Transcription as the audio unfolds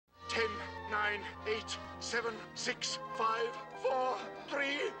9, 8, 7, 6, 5, 4, 3,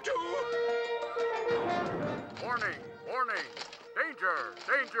 2. Warning, warning. Danger,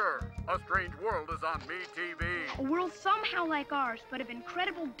 danger. A strange world is on Me TV. A world somehow like ours, but of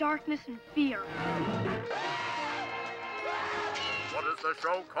incredible darkness and fear. What is the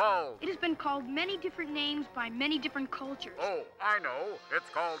show called? It has been called many different names by many different cultures. Oh, I know. It's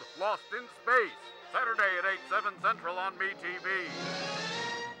called Lost in Space. Saturday at 8, 7 Central on Me TV.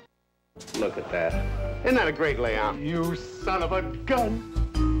 Look at that. Isn't that a great layout? You son of a gun.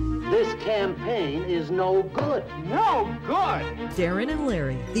 This campaign is no good. No good! Darren and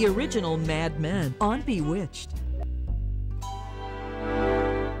Larry, the original Mad Men on Bewitched.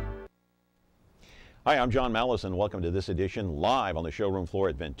 Hi, I'm John Malos, and welcome to this edition live on the showroom floor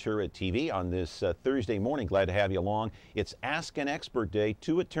at Ventura TV on this Thursday morning. Glad to have you along. It's Ask an Expert Day.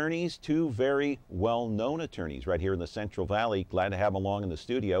 Two attorneys, two very well-known attorneys right here in the Central Valley. Glad to have them along in the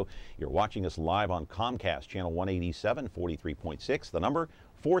studio. You're watching us live on Comcast, channel 187, 43.6. The number,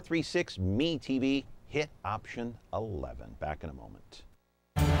 436 Me TV, hit option 11. Back in a moment.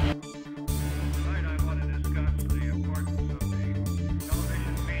 Tonight I want to discuss the importance of the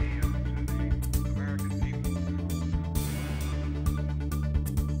television medium to the American people.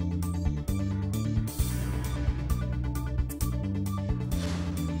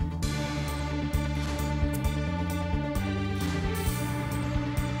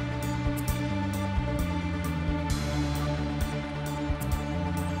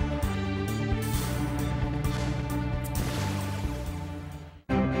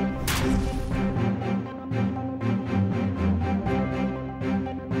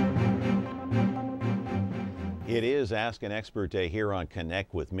 It is Ask an Expert Day here on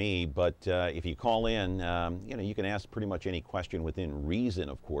Connect with Me, but if you call in, you can ask pretty much any question within reason,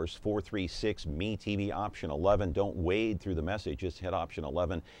 of course. 436 Me TV option 11. Don't wade through the message, just hit option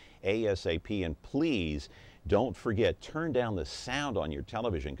 11 ASAP, and please don't forget, turn down the sound on your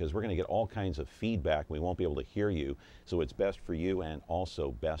television because we're going to get all kinds of feedback. We won't be able to hear you, so it's best for you and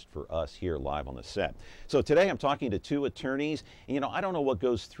also best for us here live on the set. So today I'm talking to two attorneys, and I don't know what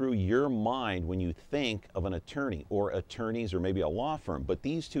goes through your mind when you think of an attorney or attorneys or maybe a law firm, but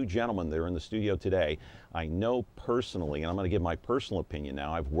these two gentlemen that are in the studio today, I know personally, and I'm going to give my personal opinion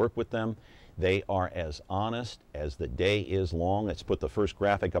now. I've worked with them. They are as honest as the day is long. Let's put the first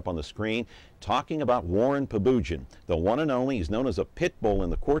graphic up on the screen. Talking about Warren Paboojian, the one and only. He's known as a pit bull in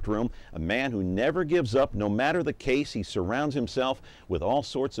the courtroom, a man who never gives up no matter the case. He surrounds himself with all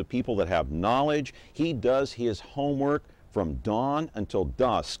sorts of people that have knowledge. He does his homework from dawn until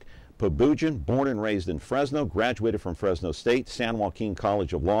dusk. Paboojian, born and raised in Fresno, graduated from Fresno State, San Joaquin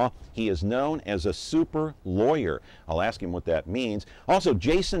College of Law. He is known as a super lawyer. I'll ask him what that means. Also,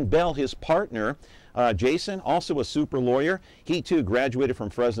 Jason Bell, his partner. Jason, also a super lawyer. He too graduated from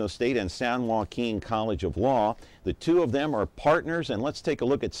Fresno State and San Joaquin College of Law. The two of them are partners, and let's take a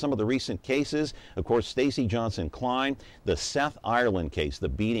look at some of the recent cases. Of course, Stacey Johnson Klein, the Seth Ireland case, the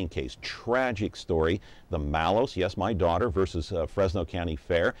beating case, tragic story. The Malos, yes, my daughter, versus Fresno County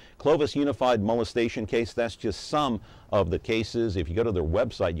Fair. Clovis Unified Molestation case, that's just some of the cases. If you go to their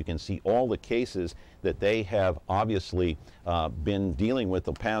website, you can see all the cases that they have obviously been dealing with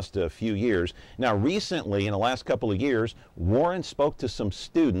the past few years. Now, recently, in the last couple of years, Warren spoke to some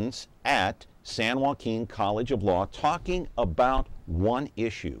students at San Joaquin College of Law talking about one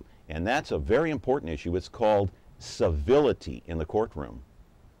issue, and that's a very important issue. It's called civility in the courtroom.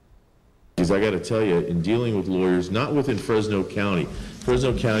 I got to tell you, in dealing with lawyers, not within Fresno County and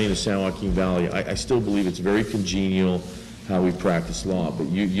the San Joaquin Valley, I still believe it's very congenial how we practice law. But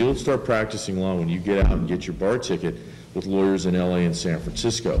you'll start practicing law when you get out and get your bar ticket with lawyers in LA and San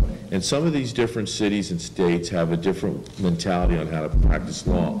Francisco. And some of these different cities and states have a different mentality on how to practice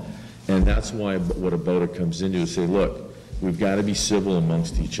law. And that's why what a BOTA comes into is say, look, we've got to be civil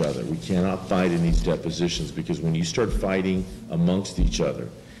amongst each other. We cannot fight in these depositions, because when you start fighting amongst each other,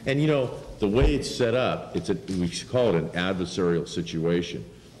 and the way it's set up, we call it an adversarial situation.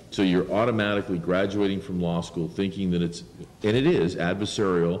 So you're automatically graduating from law school thinking that and it is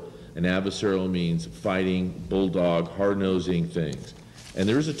adversarial, and adversarial means fighting, bulldog, hard-nosing things. And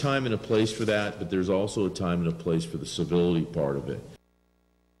there is a time and a place for that, but there's also a time and a place for the civility part of it.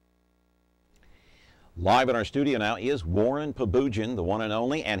 Live in our studio now is Warren Paboojian, the one and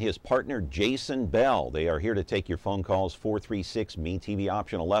only, and his partner Jason Bell. They are here to take your phone calls, 436 Me TV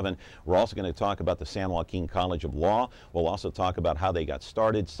option 11. We're also going to talk about the San Joaquin College of Law. We'll also talk about how they got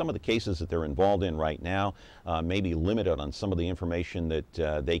started, some of the cases that they're involved in right now, maybe limited on some of the information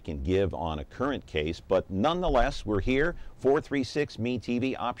that they can give on a current case. But nonetheless, we're here, 436 Me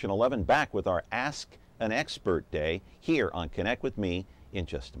TV option 11, back with our Ask an Expert Day here on Connect with Me in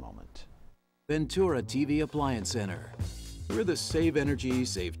just a moment. Ventura TV Appliance Center. We're the save energy,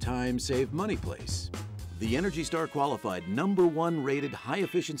 save time, save money place. The Energy Star qualified #1 rated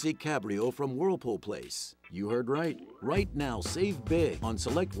high-efficiency Cabrio from Whirlpool Place. You heard right. Right now, save big on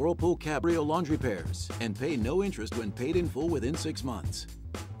select Whirlpool Cabrio laundry pairs and pay no interest when paid in full within 6 months.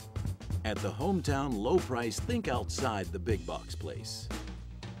 At the hometown low price, think outside the big box place.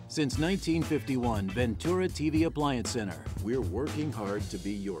 Since 1951, Ventura TV Appliance Center. We're working hard to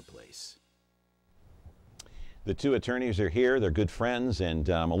be your place. The two attorneys are here. They're good friends, and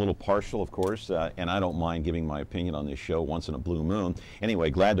I'm a little partial, of course, and I don't mind giving my opinion on this show once in a blue moon. Anyway,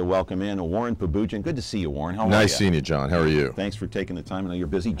 glad to welcome in Warren Paboojian. Good to see you, Warren. How are you? Nice seeing you, John. How are you? Thanks for taking the time. I know you're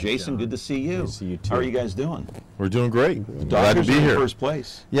busy. Jason, good to see you. Good to see you, too. How are you guys doing? We're doing great. Glad to be in here. First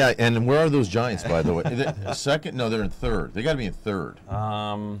place. Yeah, and where are those Giants, by the way? Second? No, they're in third. They got to be in third.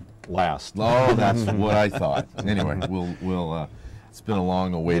 Last. Oh, that's what I thought. Anyway, we'll it's been a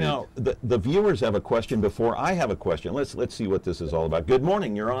long awaited. You know, the viewers have a question before I have a question. Let's see what this is all about. Good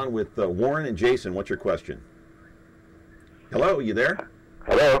morning. You're on with Warren and Jason. What's your question? Hello, you there?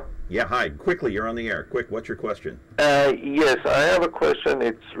 Hello. Yeah, hi. Quickly, you're on the air. Quick, what's your question? Yes, I have a question.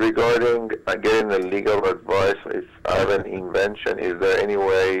 It's regarding getting the legal advice. If I have an invention, is there any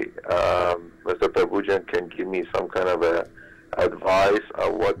way Mr. Paboojian can give me some kind of advice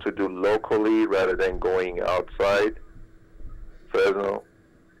on what to do locally rather than going outside Fresno?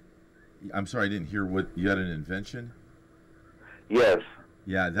 I'm sorry, I didn't hear what you had. An invention? Yes.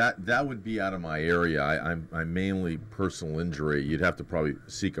 Yeah, that would be out of my area. I'm mainly personal injury. You'd have to probably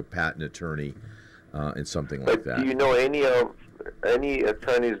seek a patent attorney and something like that. Do you know any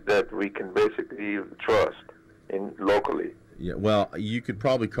attorneys that we can basically trust locally? Yeah, well, you could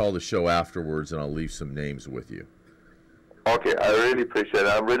probably call the show afterwards, and I'll leave some names with you. Okay, I really appreciate it.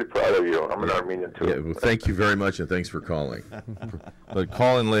 I'm really proud of you. I'm an Armenian, too. Yeah, well, thank you very much, and thanks for calling. But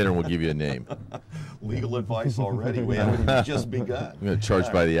call in later, and we'll give you a name. Legal advice already. We haven't even just begun. I'm going to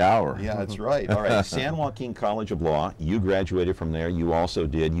charge by the hour. Yeah, that's right. All right, San Joaquin College of Law. You graduated from there. You also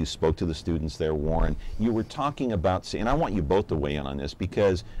did. You spoke to the students there, Warren. You were talking about, and I want you both to weigh in on this,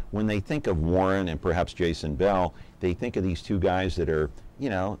 because when they think of Warren and perhaps Jason Bell, they think of these two guys that are, you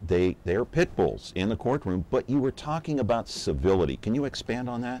know, they're pit bulls in the courtroom, but you were talking about civility. Can you expand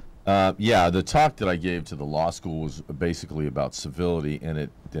on that? Yeah, the talk that I gave to the law school was basically about civility, and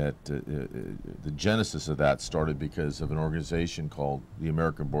the genesis of that started because of an organization called the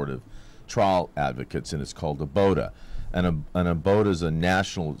American Board of Trial Advocates, and it's called ABOTA. And ABOTA is a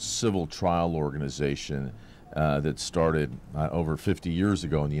national civil trial organization that started over 50 years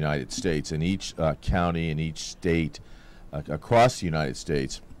ago in the United States, and each county and each state across the United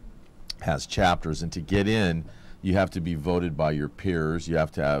States has chapters, and to get in, you have to be voted by your peers. You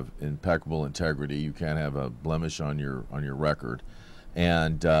have to have impeccable integrity. You can't have a blemish on your record,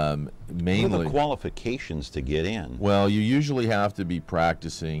 and mainly. What are the qualifications to get in? Well, you usually have to be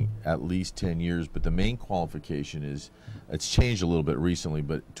practicing at least 10 years, but the main qualification is, it's changed a little bit recently,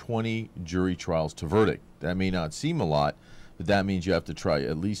 but 20 jury trials to verdict. That may not seem a lot, but that means you have to try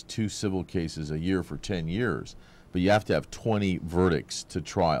at least 2 civil cases a year for 10 years. But you have to have 20 verdicts to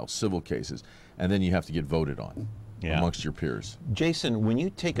trial, civil cases, and then you have to get voted on amongst your peers. Jason, when you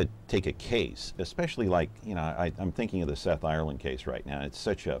take a case, especially like, you know, I'm thinking of the Seth Ireland case right now. It's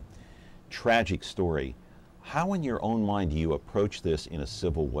such a tragic story. How in your own mind do you approach this in a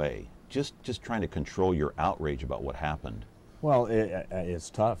civil way? Just trying to control your outrage about what happened. Well, it's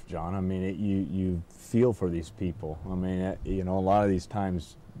tough, John. I mean, you feel for these people. I mean, you know, a lot of these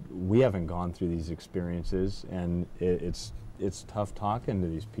times we haven't gone through these experiences, and it's tough talking to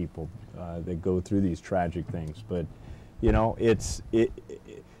these people that go through these tragic things. But you know, it's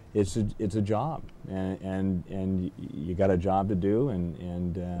a job, and you got a job to do,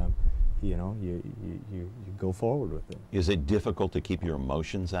 and you know, you go forward with it. Is it difficult to keep your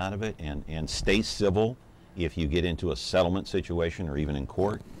emotions out of it and stay civil if you get into a settlement situation or even in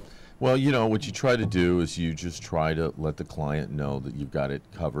court? Well, you know, what you try to do is you just try to let the client know that you've got it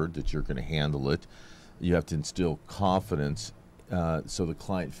covered, that you're going to handle it. You have to instill confidence so the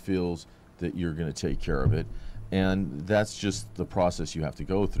client feels that you're going to take care of it. And that's just the process you have to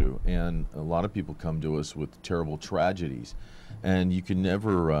go through. And a lot of people come to us with terrible tragedies. And you can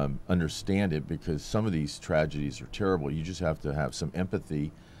never understand it, because some of these tragedies are terrible. You just have to have some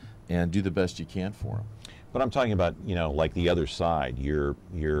empathy and do the best you can for them. But I'm talking about, you know, like the other side. You're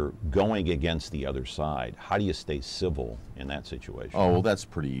going against the other side. How do you stay civil in that situation? Oh, well, that's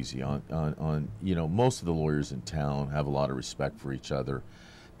pretty easy. You know, most of the lawyers in town have a lot of respect for each other,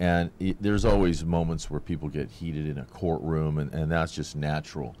 And there's always moments where people get heated in a courtroom, and that's just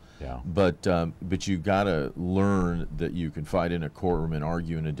natural. Yeah. But you got to learn that you can fight in a courtroom and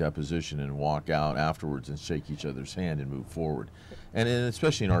argue in a deposition and walk out afterwards and shake each other's hand and move forward. And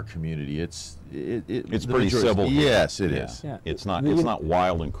especially in our community, it's pretty civil. Yes, it is. Yeah. It's not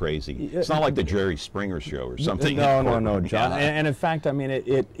wild and crazy. It's not like the Jerry Springer show or something. No, John. And in fact, I mean,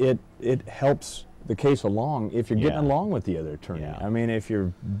 it helps the case along if you're getting along with the other attorney. Yeah. I mean, if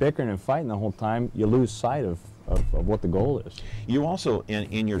you're bickering and fighting the whole time, you lose sight of what the goal is. You also,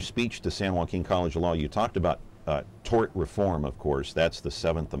 in your speech to San Joaquin College of Law, you talked about tort reform, of course. That's the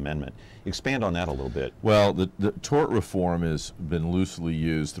 7th Amendment. Expand on that a little bit. Well, the tort reform has been loosely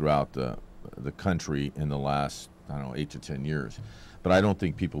used throughout the country in the last, I don't know, 8 to 10 years. But I don't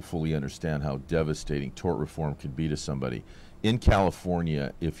think people fully understand how devastating tort reform could be to somebody. In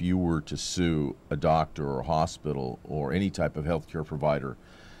California, if you were to sue a doctor or a hospital or any type of healthcare provider,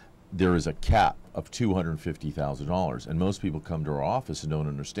 there is a cap of $250,000, and most people come to our office and don't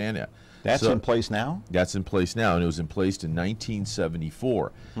understand that. That's in place now? That's in place now, and it was in place in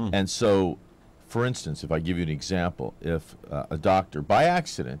 1974. And so, for instance, if I give you an example, if a doctor, by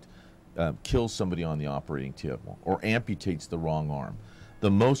accident, kills somebody on the operating table or amputates the wrong arm, the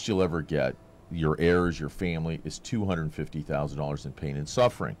most you'll ever get, your heirs, your family, is $250,000 in pain and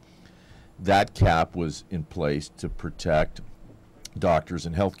suffering. That cap was in place to protect doctors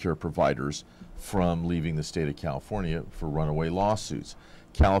and healthcare providers from leaving the state of California for runaway lawsuits.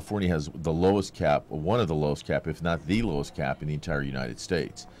 California has the lowest cap, one of the lowest cap, if not the lowest cap in the entire United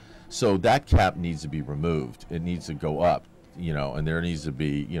States. So that cap needs to be removed. It needs to go up, and there needs to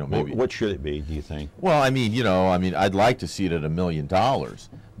be, maybe. What should it be, do you think? Well, I mean, I'd like to see it at $1 million.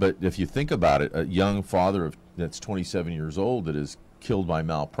 But if you think about it, a young father that's 27 years old that is killed by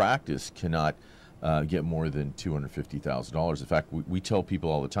malpractice cannot get more than $250,000. In fact, we tell people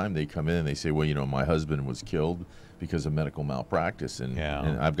all the time, they come in and they say, well, my husband was killed because of medical malpractice, and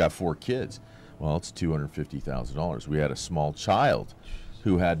I've got 4 kids. Well, it's $250,000. We had a small child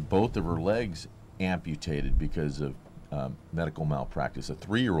who had both of her legs amputated because of medical malpractice, a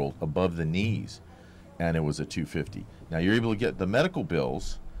 3-year-old above the knees, and it was a $250,000. Now, you're able to get the medical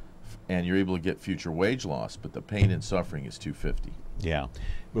bills, and you're able to get future wage loss, but the pain and suffering is $250,000. Yeah.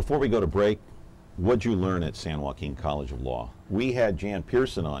 Before we go to break, what'd you learn at San Joaquin College of Law? We had Jan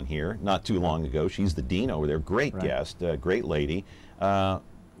Pearson on here not too long ago. She's the dean over there. Great guest, great lady.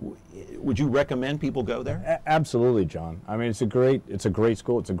 Would you recommend people go there? Absolutely, John. I mean, it's a great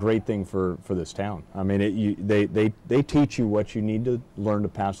school. It's a great thing for this town. I mean, they teach you what you need to learn to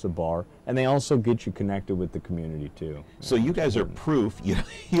pass the bar, and they also get you connected with the community too. So you guys are proof you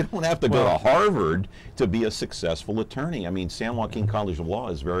don't have to go to Harvard to be a successful attorney. I mean, San Joaquin College of Law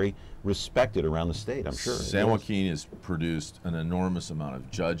is very respected around the state, I'm sure. San Joaquin has produced an enormous amount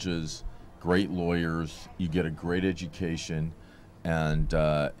of judges, great lawyers. You get a great education. And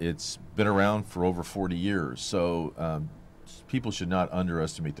it's been around for over 40 years. So people should not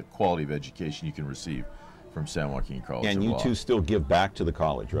underestimate the quality of education you can receive from San Joaquin College of Law. And you two still give back to the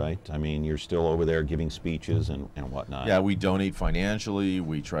college, right? I mean, you're still over there giving speeches and whatnot. Yeah, we donate financially.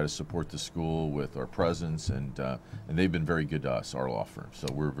 We try to support the school with our presence, and they've been very good to us, our law firm. So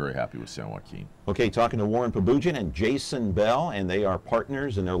we're very happy with San Joaquin. Okay, talking to Warren Paboojian and Jason Bell, and they are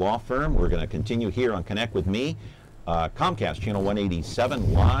partners in their law firm. We're going to continue here on Connect with Me. Comcast Channel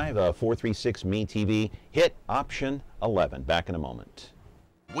 187 live, 436 Me TV, hit option 11. Back in a moment.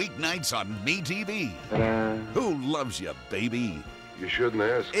 Weeknights on Me TV. Who loves you, baby? You shouldn't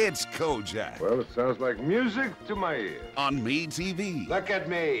ask. It's Kojak. Well, it sounds like music to my ears. On Me TV. Look at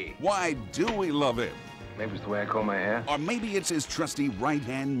me. Why do we love him? Maybe it's the way I comb my hair. Or maybe it's his trusty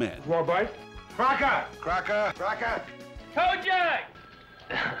right-hand man. More bite? Crocker! Crocker! Crocker! Kojak!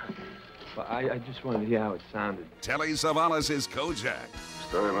 Well, I just wanted to hear how it sounded. Telly Savalas' Kojak.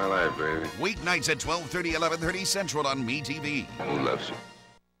 Story of my life, baby. Weeknights at 12:30, 11:30 Central on Me TV. Who loves you?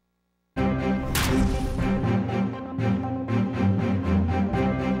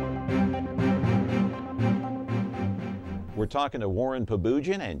 We're talking to Warren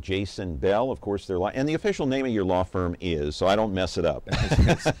Paboojian and Jason Bell. Of course, and the official name of your law firm is, so I don't mess it up.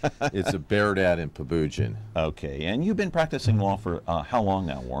 It's a Baradat and Paboojian. Okay, and you've been practicing law for how long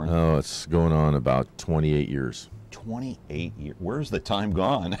now, Warren? Oh, it's going on about 28 years. 28 years. Where's the time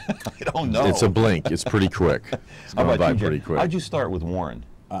gone? I don't know. It's a blink. It's pretty quick. It's How gone about by you, pretty quick. How'd you start with Warren?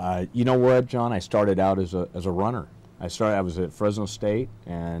 You know what, John? I started out as a runner. I was at Fresno State,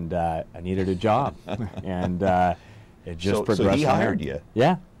 and I needed a job, and it just progressed. So he hired you?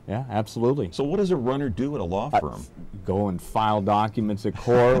 Yeah, absolutely. So what does a runner do at a law firm? Go and file documents at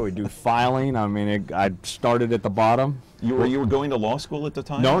court. We do filing. I mean, I started at the bottom You were going to law school at the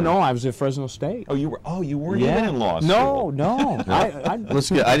time? No, no, I was at Fresno State. Oh, you were. Oh, you weren't even in law school. No. I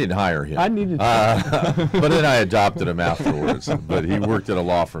didn't hire him. I needed to. But then I adopted him afterwards. But he worked at a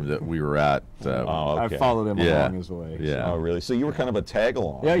law firm that we were at. I followed him along his way. Yeah. Oh, really? So you were kind of a tag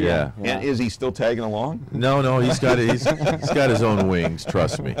along. Yeah. And is he still tagging along? No, he's got his own wings.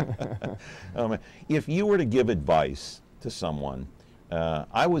 Trust me. If you were to give advice to someone,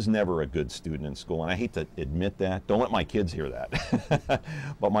 I was never a good student in school, and I hate to admit that. Don't let my kids hear that.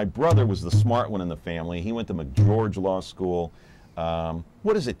 But my brother was the smart one in the family. He went to McGeorge Law School.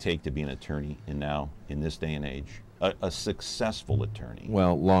 What does it take to be an attorney in this day and age? A successful attorney?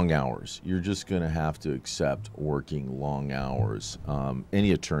 Well, long hours. You're just going to have to accept working long hours.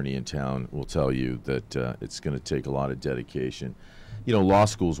 Any attorney in town will tell you that it's going to take a lot of dedication. You know, law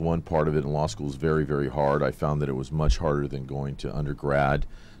school is one part of it, and law school is very, very hard. I found that it was much harder than going to undergrad,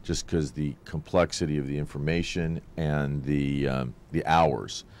 just because the complexity of the information and the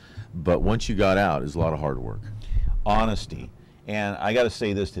hours. But once you got out, it's a lot of hard work. Honesty. And I got to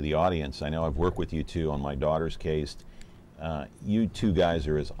say this to the audience. I know I've worked with you two on my daughter's case. You two guys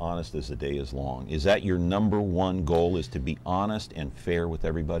are as honest as the day is long. Is that your #1 goal, is to be honest and fair with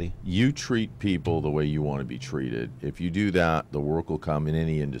everybody? You treat people the way you want to be treated. If you do that, the work will come in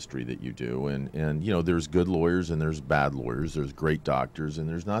any industry that you do. And you know, there's good lawyers and there's bad lawyers. There's great doctors and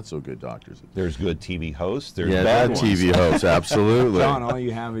there's not so good doctors. There's good TV hosts. There's bad ones. TV hosts, absolutely. John, all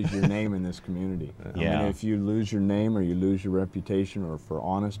you have is your name in this community. I mean, if you lose your name or you lose your reputation or for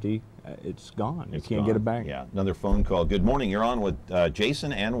honesty, it's gone. You can't get it back. Yeah. Another phone call. Good morning. You're on with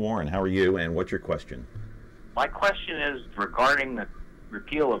Jason and Warren. How are you? And what's your question? My question is regarding the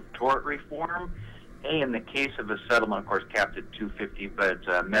repeal of tort reform. In the case of a settlement, of course, capped at $250,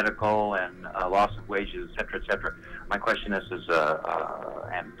 but medical and loss of wages, et cetera, et cetera. My question is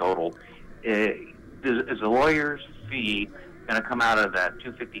anecdotal. Is a lawyer's fee going to come out of that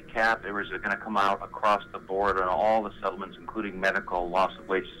 $250 cap, or is it going to come out across the board on all the settlements, including medical, loss of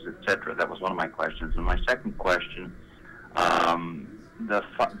wages, et cetera? That was one of my questions. And my second question,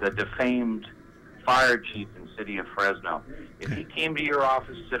 the defamed fire chief in the city of Fresno, if he came to your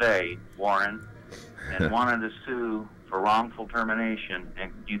office today, Warren, and wanted to sue for wrongful termination,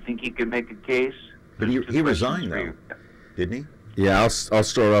 and do you think he could make a case? But he resigned, though, didn't he? Yeah, I'll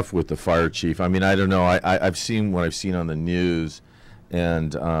start off with the fire chief. I mean, I don't know. I've seen what I've seen on the news,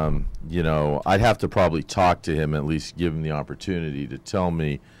 and you know, I'd have to probably talk to him, at least give him the opportunity to tell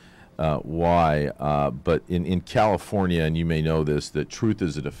me why. But in California, and you may know this, that truth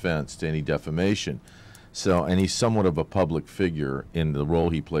is a defense to any defamation. So, and he's somewhat of a public figure in the role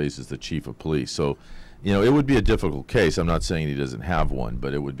he plays as the chief of police. So, you know, it would be a difficult case. I'm not saying he doesn't have one,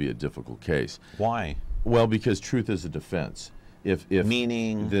 but it would be a difficult case. Why? Well, because truth is a defense.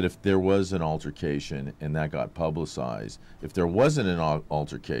 Meaning that if there was an altercation and that got publicized, if there wasn't an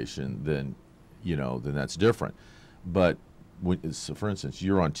altercation, then, you know, then that's different. But so for instance,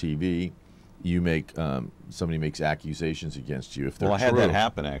 you're on TV, you make somebody makes accusations against you. If they're I had true, that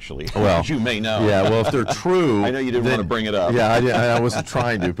happen actually. Well, as you may know. Yeah. Well, if they're true, I know you didn't want to bring it up. Yeah, I wasn't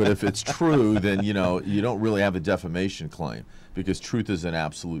trying to. But if it's true, then you know you don't really have a defamation claim, because truth is an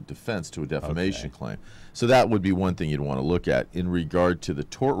absolute defense to a defamation claim. So that would be one thing you'd want to look at. In regard to the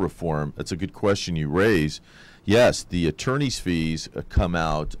tort reform, that's a good question you raise. Yes, the attorney's fees come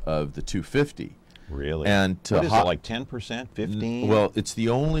out of the $250. Really? And what is it, like 10%, 15%? Well, it's the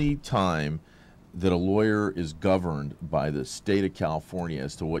only time that a lawyer is governed by the state of California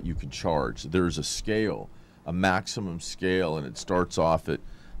as to what you can charge. There's a scale, a maximum scale, and it starts off at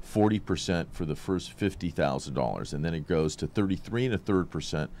 40% for the first $50,000, and then it goes to 33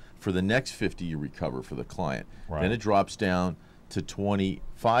 1/3% for the next 50 you recover for the client. Right. Then it drops down to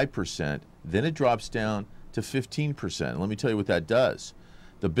 25%. Then it drops down to 15%. Let me tell you what that does.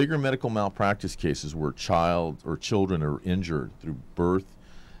 The bigger medical malpractice cases where child or children are injured through birth,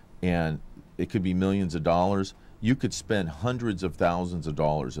 and it could be millions of dollars, you could spend hundreds of thousands of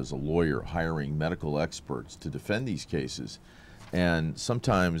dollars as a lawyer hiring medical experts to defend these cases. And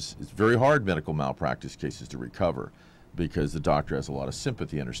sometimes it's very hard medical malpractice cases to recover because the doctor has a lot of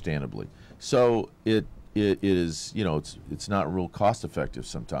sympathy, understandably. So it is, you know, it's not real cost effective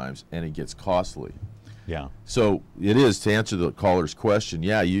sometimes, and it gets costly. Yeah. So it is, to answer the caller's question,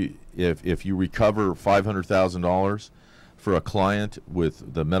 yeah, if you recover $500,000 for a client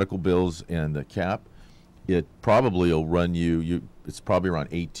with the medical bills and the cap, it probably will run it's probably around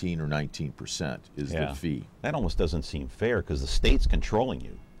 18 or 19% is the fee. That almost doesn't seem fair because the state's controlling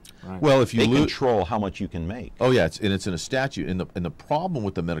you. Right. Well, if you they control how much you can make. Oh yeah, it's in a statute, and the problem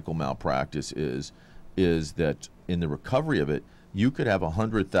with the medical malpractice is that in the recovery of it, you could have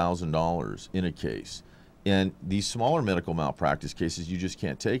 $100,000 in a case, And these smaller medical malpractice cases, you just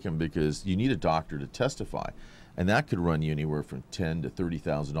can't take them because you need a doctor to testify. And that could run you anywhere from $10,000 to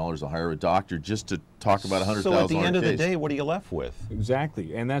 $30,000 to hire a doctor just to talk about a $100,000 So at the end of the case. day, what are you left with?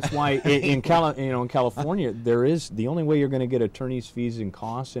 Exactly, and that's why in California, there is the only way you're going to get attorney's fees and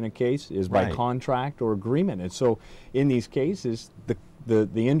costs in a case is by Right. contract or agreement. And so, in these cases, the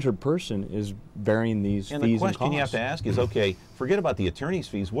injured person is bearing these And fees the and question you have costs. to ask is, okay, forget about the attorney's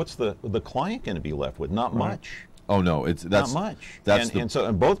fees. What's the client going to be left with? Not Right. much. Oh no, that's not much. That's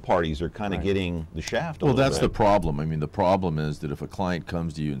and both parties are kind of Right. getting the shaft. Well, that's the problem. I mean, the problem is that if a client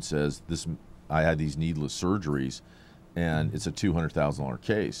comes to you and says, I had these needless surgeries, and it's a $200,000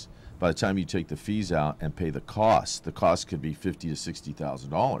 case. By the time you take the fees out and pay the cost could be $50,000 to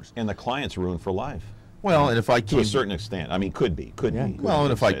 $60,000. And the client's ruined for life. Well, and if I came to a certain extent, I mean, could be. Well,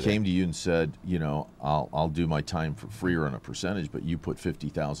 and if I came to you and said, you know, I'll do my time for free or on a percentage, but you put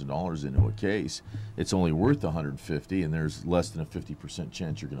 $50,000 into a case, it's only worth $150,000, and there's less than a 50%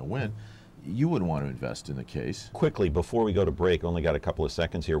 chance you're going to win. You wouldn't want to invest in the case. Quickly, before we go to break, only got a couple of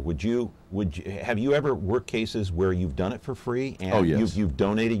seconds here. Have you ever worked cases where you've done it for free and Oh, yes. you've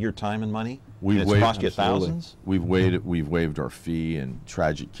donated your time and money? We've and it's cost you thousands? We've waived our fee in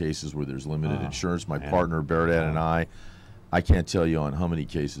tragic cases where there's limited insurance. My partner, Baradat, and I can't tell you on how many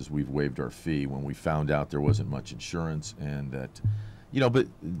cases we've waived our fee when we found out there wasn't much insurance, and that, you know, but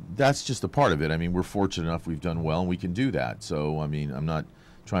that's just a part of it. I mean, we're fortunate enough we've done well and we can do that. So, I mean, I'm not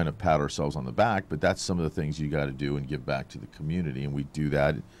trying to pat ourselves on the back, but that's some of the things you got to do and give back to the community, and we do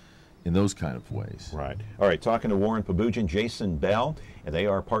that in those kind of ways. Right. All right, talking to Warren Paboojian, Jason Bell, and they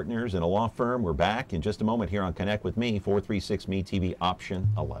are partners in a law firm. We're back in just a moment here on Connect with Me, 436-ME-TV, option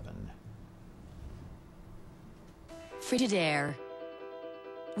 11. Frigidaire.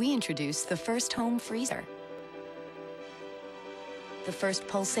 We introduced the first home freezer, the first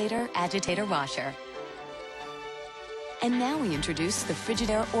pulsator agitator washer, and now we introduce the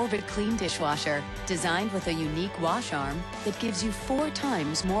Frigidaire Orbit Clean Dishwasher, designed with a unique wash arm that gives you 4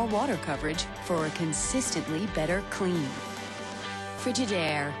 times more water coverage for a consistently better clean.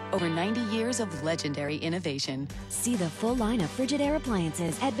 Frigidaire, over 90 years of legendary innovation. See the full line of Frigidaire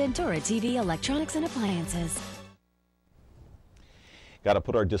appliances at Ventura TV Electronics and Appliances. Got to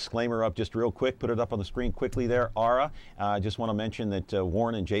put our disclaimer up just real quick. Put it up on the screen quickly there, Ara. I just want to mention that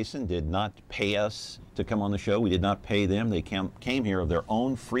Warren and Jason did not pay us to come on the show. We did not pay them. They came here of their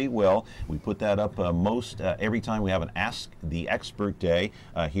own free will. We put that up every time we have an Ask the Expert Day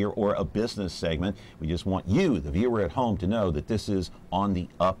here or a business segment. We just want you, the viewer at home, to know that this is on the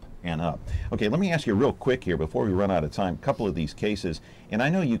up and up. Okay, let me ask you real quick here before we run out of time. A couple of these cases, and I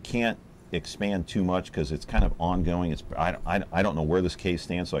know you can't expand too much because it's kind of ongoing. I don't know where this case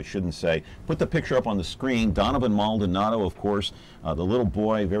stands, so I shouldn't say. Put the picture up on the screen. Donovan Maldonado, of course, the little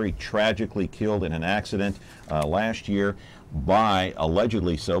boy very tragically killed in an accident last year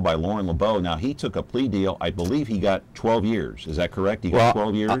allegedly by Lauren LeBeau. Now, he took a plea deal. I believe he got 12 years. Is that correct? He got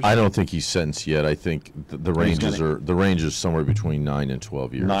 12 years? I don't think he's sentenced yet. I think the range is somewhere between 9 and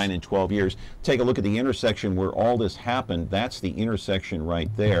 12 years. 9 and 12 years. Take a look at the intersection where all this happened. That's the intersection right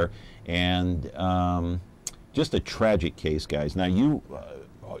there. And just a tragic case, guys. Now, you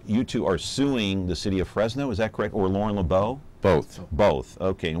two are suing the city of Fresno, is that correct? Or Lauren LeBeau? Both. Both.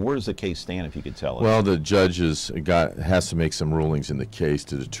 Okay. And where does the case stand, if you could tell us? Well, the judge has to make some rulings in the case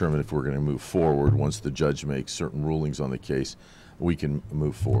to determine if we're going to move forward. Once the judge makes certain rulings on the case, we can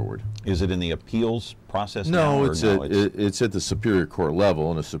move forward. Is it in the appeals process now? No, it's at the Superior Court level,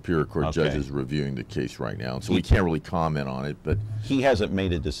 and the Superior Court judge is reviewing the case right now. So we can't really comment on it. But he hasn't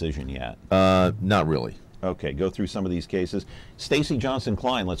made a decision yet? Not really. Okay, go through some of these cases. Stacy Johnson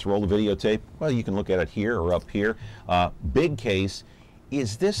Klein, let's roll the videotape. Well, you can look at it here or up here. Big case.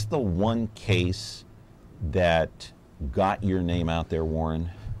 Is this the one case that got your name out there,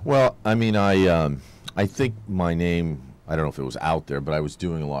 Warren? Well, I mean, I think my name, I don't know if it was out there, but I was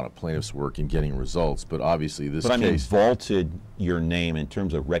doing a lot of plaintiff's work and getting results. But obviously this case... But I mean, vaulted your name in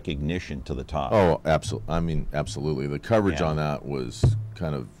terms of recognition to the top. Oh, absolutely. I mean, absolutely. The coverage on that was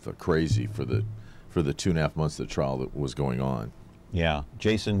kind of crazy for the 2.5 months of the trial that was going on. Yeah.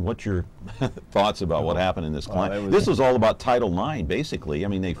 Jason, what's your thoughts about what happened in this client? This was all about Title IX, basically. I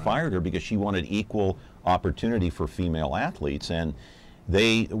mean, they fired her because she wanted equal opportunity for female athletes. And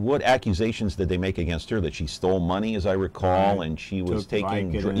what accusations did they make against her? That she stole money, as I recall, and she was took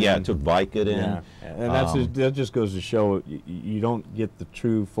Vicodin. Yeah. And that just goes to show you don't get the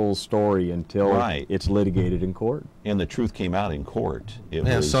true full story until it's litigated in court. And the truth came out in court.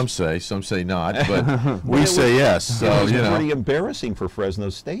 Some say not, but we say yes. So it was pretty embarrassing for Fresno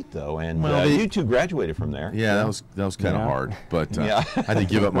State, though. And you two graduated from there. Yeah, that was kind of hard, but I had to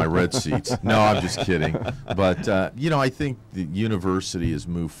give up my red seats. No, I'm just kidding. But I think the university has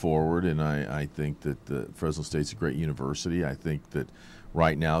moved forward, and I think that Fresno State's a great university. I think that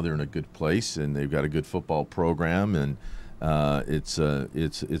right now they're in a good place, and they've got a good football program, and it's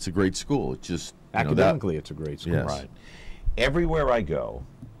a great school. It's just academically, it's a great school. Yes. Right. Everywhere I go,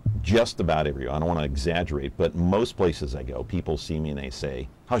 just about everywhere, I don't want to exaggerate, but most places I go, people see me and they say,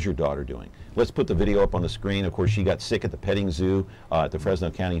 "How's your daughter doing?" Let's put the video up on the screen. Of course, she got sick at the petting zoo at the Fresno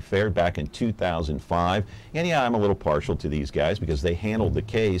County Fair back in 2005. And yeah, I'm a little partial to these guys because they handled the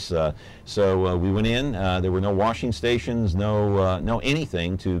case. So we went in. There were no washing stations, no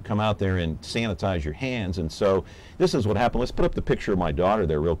anything to come out there and sanitize your hands. And so this is what happened. Let's put up the picture of my daughter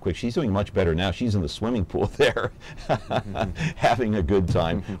there real quick. She's doing much better now. She's in the swimming pool there having a good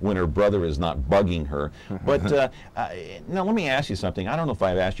time when her brother is not bugging her. But now let me ask you something. I don't know if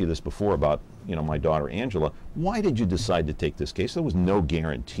I've asked you this before about my daughter Angela. Why did you decide to take this case? There was no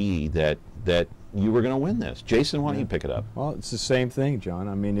guarantee that you were going to win this. Jason, why don't you pick it up? Well, it's the same thing, John.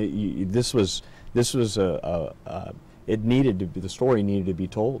 I mean, the story needed to be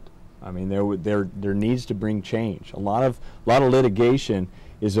told. I mean, there needs to bring change. A lot of litigation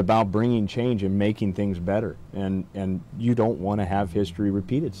is about bringing change and making things better, and you don't want to have history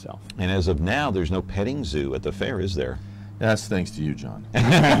repeat itself. And as of now, there's no petting zoo at the fair, is there? That's thanks to you, John.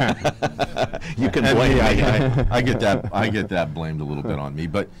 You can blame me. I get that blamed a little bit on me.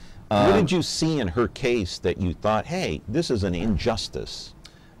 But what did you see in her case that you thought, hey, this is an injustice?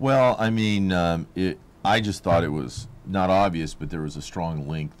 Well, I mean, I just thought it was not obvious, but there was a strong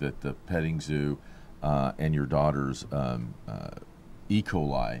link that the petting zoo and your daughter's E.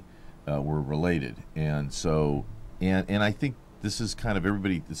 coli were related, and so and I think this is kind of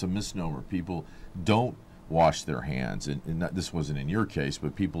everybody. It's a misnomer. People don't wash their hands, and this wasn't in your case,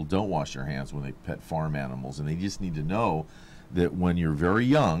 but people don't wash their hands when they pet farm animals, and they just need to know that when you're very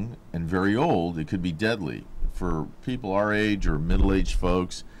young and very old, it could be deadly. For people our age or middle-aged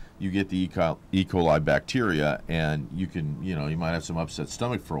folks, you get the E. coli bacteria, and you might have some upset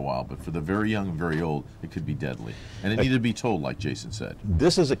stomach for a while, but for the very young and very old, it could be deadly. And it needed to be told, like Jason said.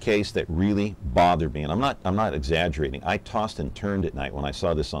 This is a case that really bothered me, and I'm not exaggerating. I tossed and turned at night when I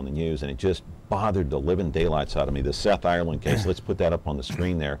saw this on the news, and it just bothered the living daylights out of me. The Seth Ireland case, let's put that up on the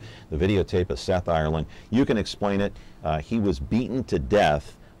screen there. The videotape of Seth Ireland. You can explain it. He was beaten to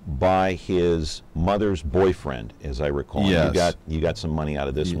death by his mother's boyfriend, as I recall. Yes. You got some money out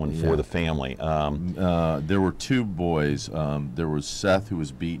of this one for the family. There were two boys. There was Seth, who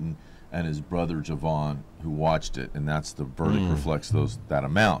was beaten, and his brother Javon, who watched it, and that's the verdict reflects that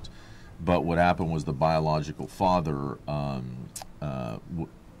amount. But what happened was the biological father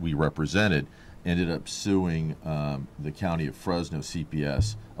we represented ended up suing the county of Fresno,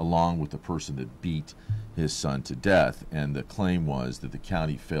 CPS, along with the person that beat his son to death, and the claim was that the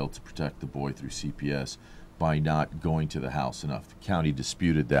county failed to protect the boy through CPS by not going to the house enough. The county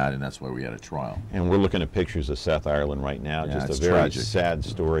disputed that, and that's why we had a trial. And we're looking at pictures of Seth Ireland right now. Yeah, just a very sad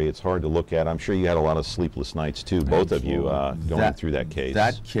story. It's hard to look at. I'm sure you had a lot of sleepless nights too, both of you, going through that case.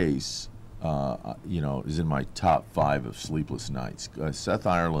 That case, is in my top 5 of sleepless nights. Seth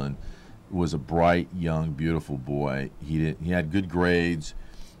Ireland was a bright, young, beautiful boy. He had good grades.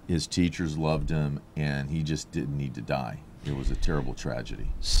 His teachers loved him, and he just didn't need to die. It was a terrible tragedy.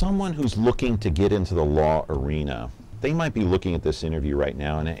 Someone who's looking to get into the law arena, they might be looking at this interview right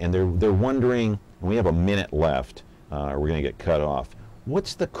now, and they're wondering, we have a minute left, or we're going to get cut off.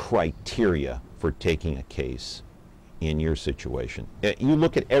 What's the criteria for taking a case in your situation? You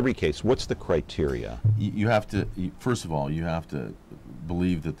look at every case. What's the criteria? You have to, first of all, you have to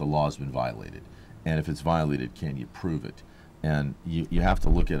believe that the law's been violated. And if it's violated, can you prove it? And you have to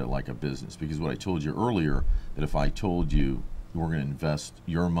look at it like a business, because what I told you earlier, that if I told you we're going to invest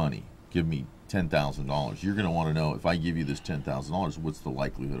your money, give me $10,000, you're going to want to know, if I give you this $10,000, what's the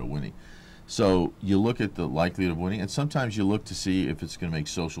likelihood of winning? So you look at the likelihood of winning, and sometimes you look to see if it's going to make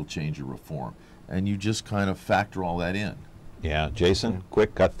social change or reform, and you just kind of factor all that in. Yeah, Jason,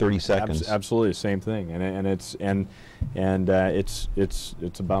 quick, got 30 seconds. Absolutely, same thing, and it's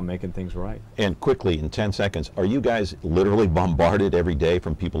about making things right. And quickly, in 10 seconds, are you guys literally bombarded every day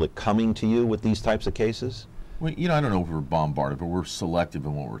from people that coming to you with these types of cases? Well, you know, I don't know if we're bombarded, but we're selective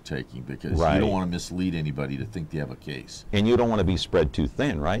in what we're taking because Right. you don't want to mislead anybody to think they have a case. And you don't want to be spread too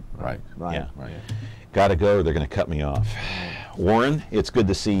thin, right? Right. Yeah. Right. Got to go, or they're going to cut me off. Warren, it's good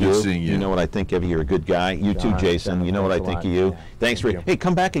to see you. Good seeing you. You know what I think of you. You're a good guy. You too, John, Jason. You know what I thanks a think lot. of you. Yeah. Thanks for. Hey,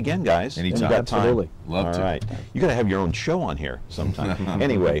 come back again, guys. Anytime. You got time. Absolutely. Love All to. right. You got to have your own show on here sometime.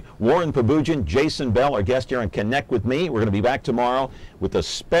 Anyway, Warren Paboojian, Jason Bell, our guest here on Connect with Me. We're going to be back tomorrow with a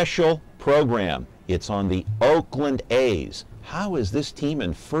special program. It's on the Oakland A's. How is this team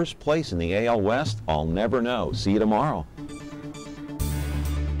in first place in the AL West? I'll never know. See you tomorrow.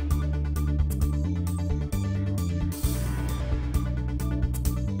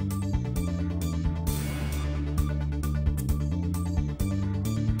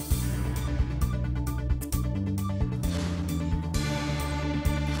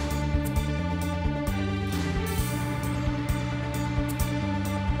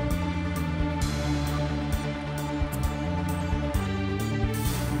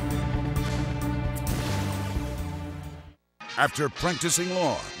 After practicing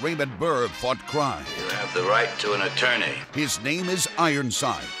law, Raymond Burr fought crime. You have the right to an attorney. His name is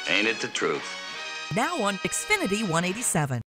Ironside. Ain't it the truth? Now on Xfinity 187.